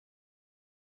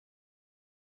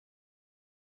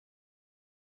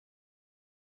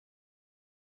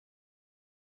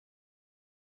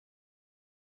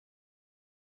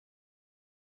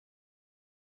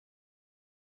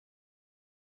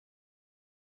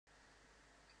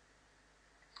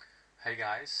Hey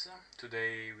guys,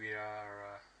 today we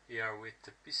are here with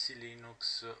the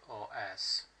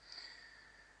PCLinuxOS.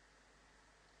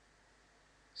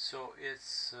 So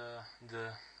it's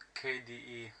the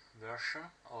KDE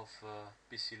version of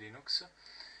PC Linux,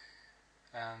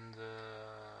 and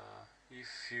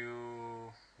if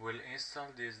you will install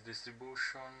this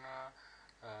distribution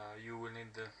you will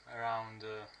need around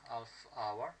half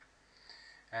hour,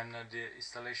 and the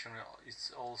installation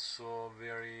is also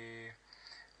very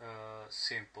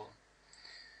simple.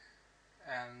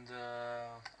 And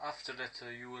after that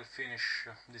you will finish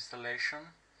the installation.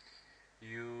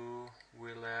 You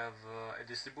will have a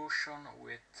distribution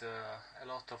with a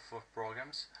lot of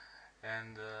programs,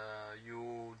 and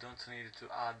you don't need to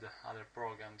add other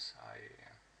programs,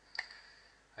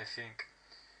 I think.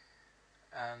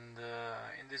 And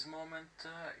in this moment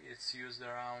it's used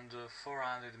around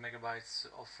 400 megabytes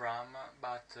of RAM,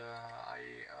 but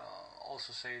I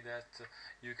also say that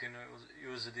you can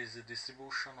use this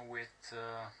distribution with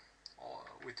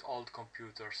old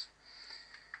computers,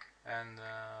 and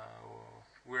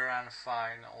we run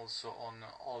fine also on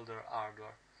older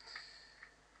hardware.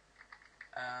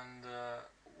 And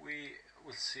we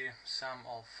will see some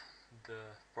of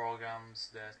the programs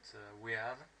that we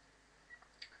have.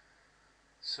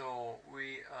 So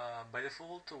we by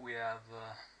default we have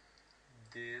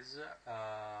this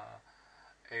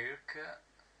ERC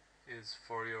is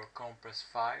for your compressed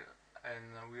file,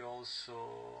 and we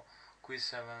also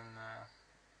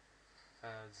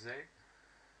Q7Z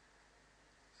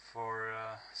for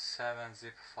 7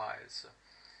 zip files.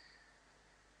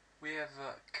 We have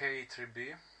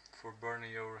K3B for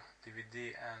burning your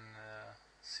DVD and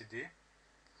CD,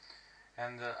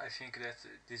 and I think that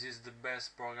this is the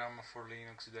best program for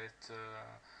Linux that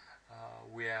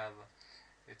we have.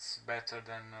 It's better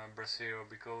than Brasero,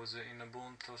 because in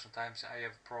Ubuntu sometimes I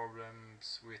have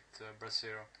problems with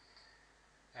Brasero,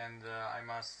 and I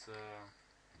must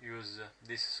use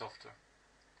this software.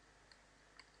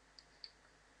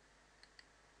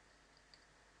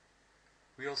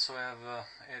 We also have a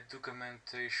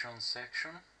documentation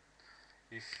section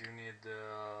if you need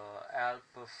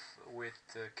help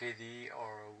with KDE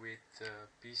or with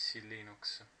PC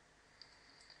Linux.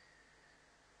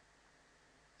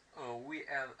 We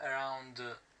have around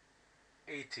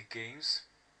 80 games,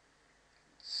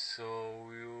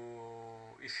 so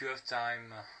if you have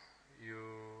time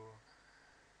you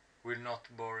will not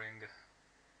boring.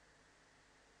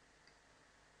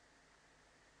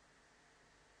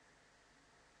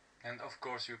 And of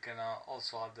course you can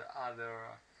also add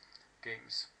other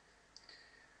games.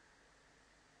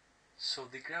 So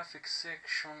the graphics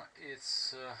section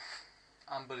is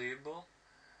unbelievable.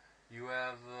 You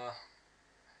have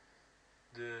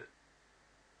the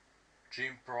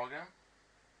Gym program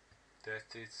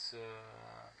that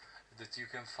you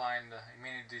can find in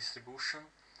many distribution,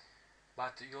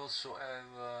 but you also have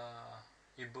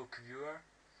ebook viewer,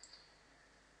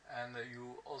 and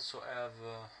you also have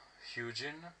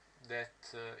Hugin,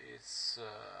 that it's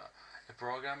a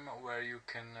program where you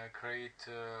can create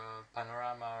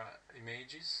panorama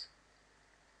images,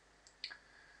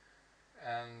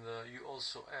 and you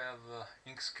also have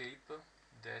Inkscape,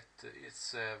 that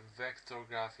it's a vector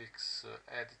graphics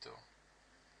editor.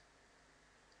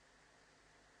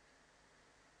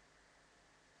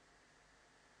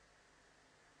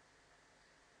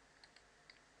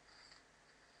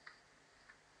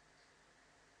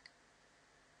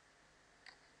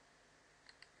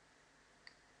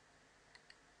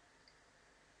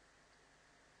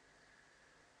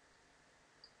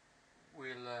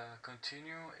 We'll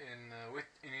continue in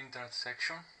internet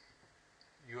section.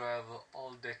 You have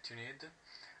all that you need,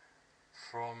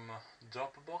 from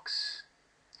Dropbox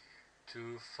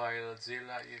to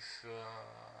FileZilla if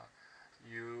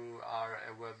you are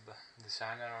a web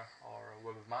designer or a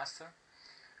webmaster.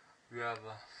 You have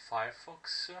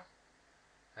Firefox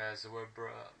as a web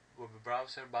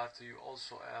browser, but you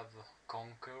also have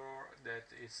Conqueror, that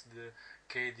is the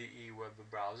KDE web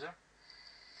browser.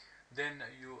 Then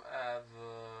you have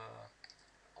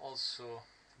also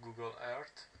Google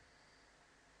Earth,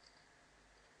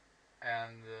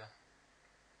 and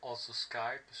also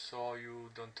Skype, so you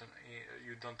don't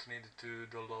need to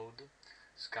download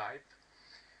Skype.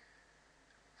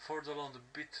 For download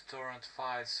BitTorrent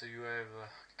files you have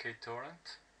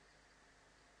KTorrent,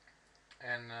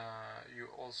 and you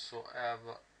also have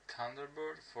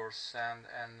Thunderbird for send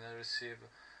and receive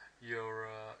your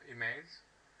emails,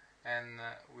 and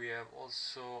we have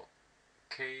also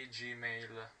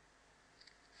KGmail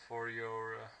for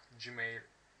your Gmail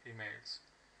emails.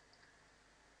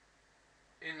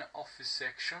 In Office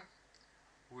section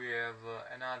we have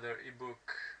another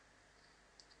ebook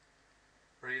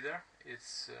reader,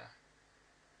 it's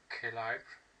KLib,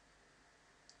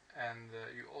 and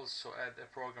you also add a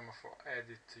program for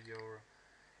edit your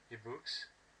ebooks.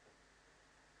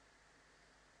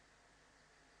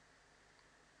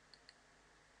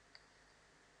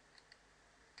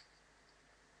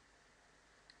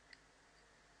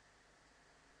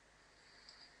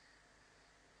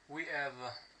 We have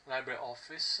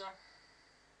LibreOffice.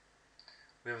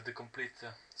 We have the complete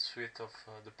suite of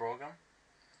the program.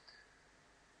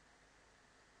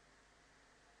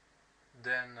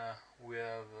 Then we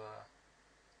have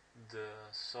the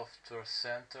software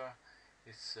center.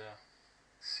 It's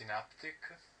Synaptic,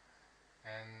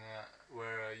 and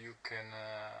where you can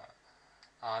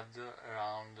add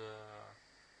around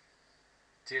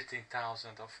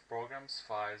 13,000 of programs,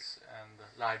 files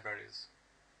and libraries.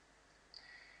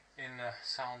 In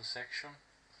sound section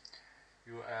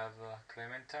you have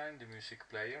Clementine, the music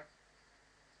player.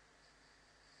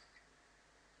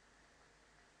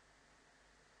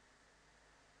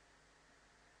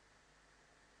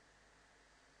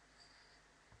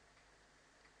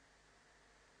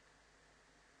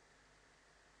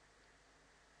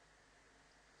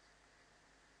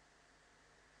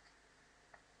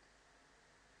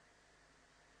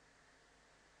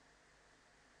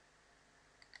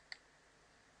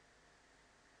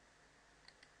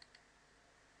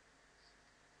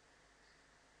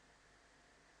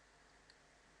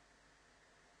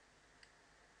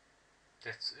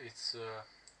 It's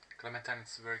Clementine.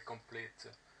 It's a very complete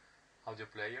audio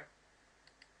player.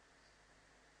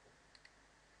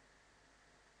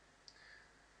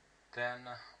 Then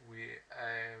we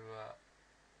have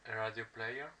a radio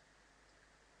player,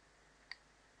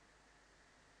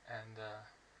 and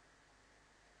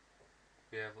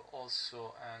we have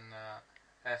also an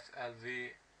FLV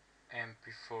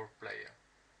MP4 player.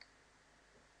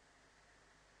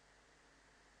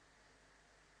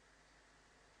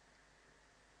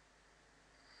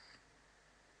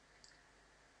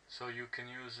 So you can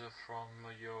use from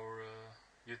your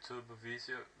YouTube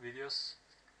videos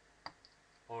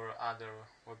or other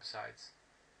websites.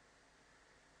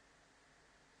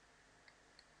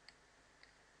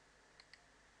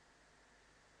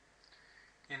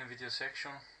 In the video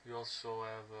section you also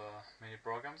have many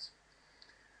programs.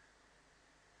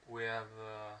 We have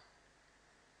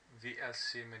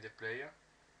VLC Media Player,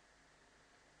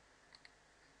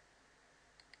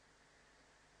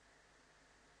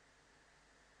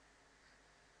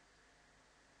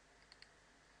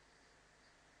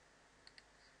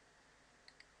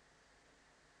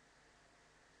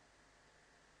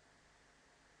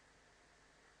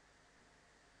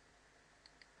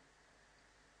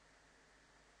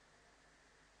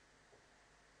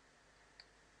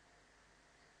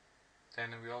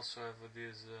 then we also have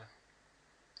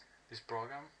this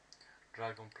program,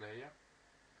 Dragon Player,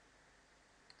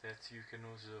 that you can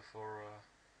use for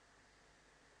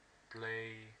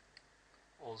play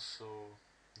also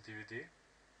DVD.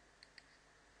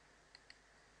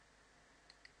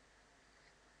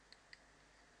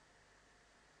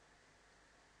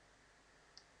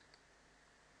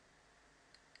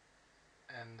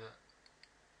 And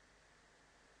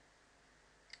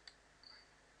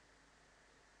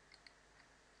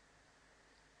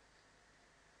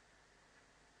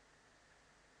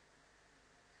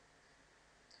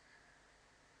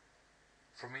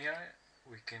from here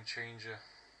we can change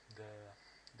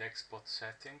the export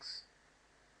settings.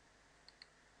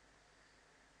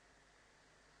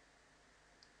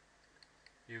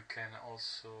 You can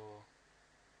also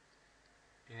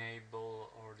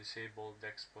enable or disable the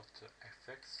export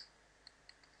effects,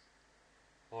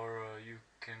 or you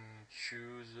can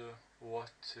choose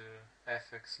what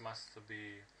effects must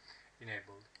be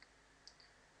enabled.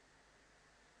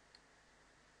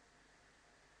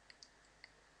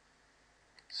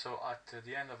 So at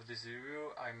the end of this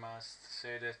review I must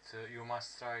say that you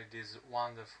must try this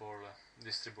wonderful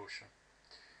distribution.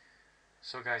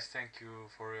 So guys, thank you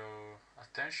for your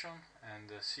attention,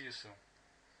 and see you soon.